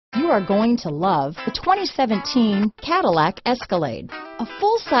are going to love the 2017 Cadillac Escalade. A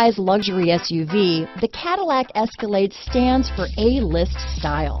full-size luxury SUV, the Cadillac Escalade stands for A-list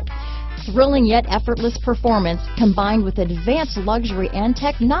style. Thrilling yet effortless performance combined with advanced luxury and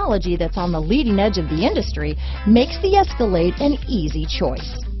technology that's on the leading edge of the industry makes the Escalade an easy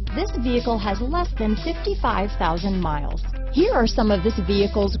choice. This vehicle has less than 55,000 miles. Here are some of this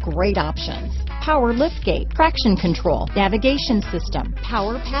vehicle's great options: power liftgate, traction control, navigation system,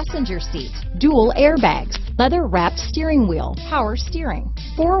 power passenger seat, dual airbags, leather-wrapped steering wheel, power steering,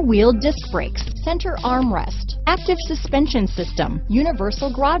 four-wheel disc brakes, center armrest, active suspension system,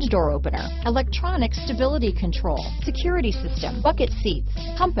 universal garage door opener, electronic stability control, security system, bucket seats,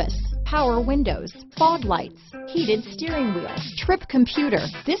 compass, power windows, fog lights, heated steering wheel, trip computer.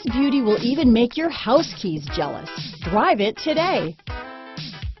 This beauty will even make your house keys jealous. Drive it today.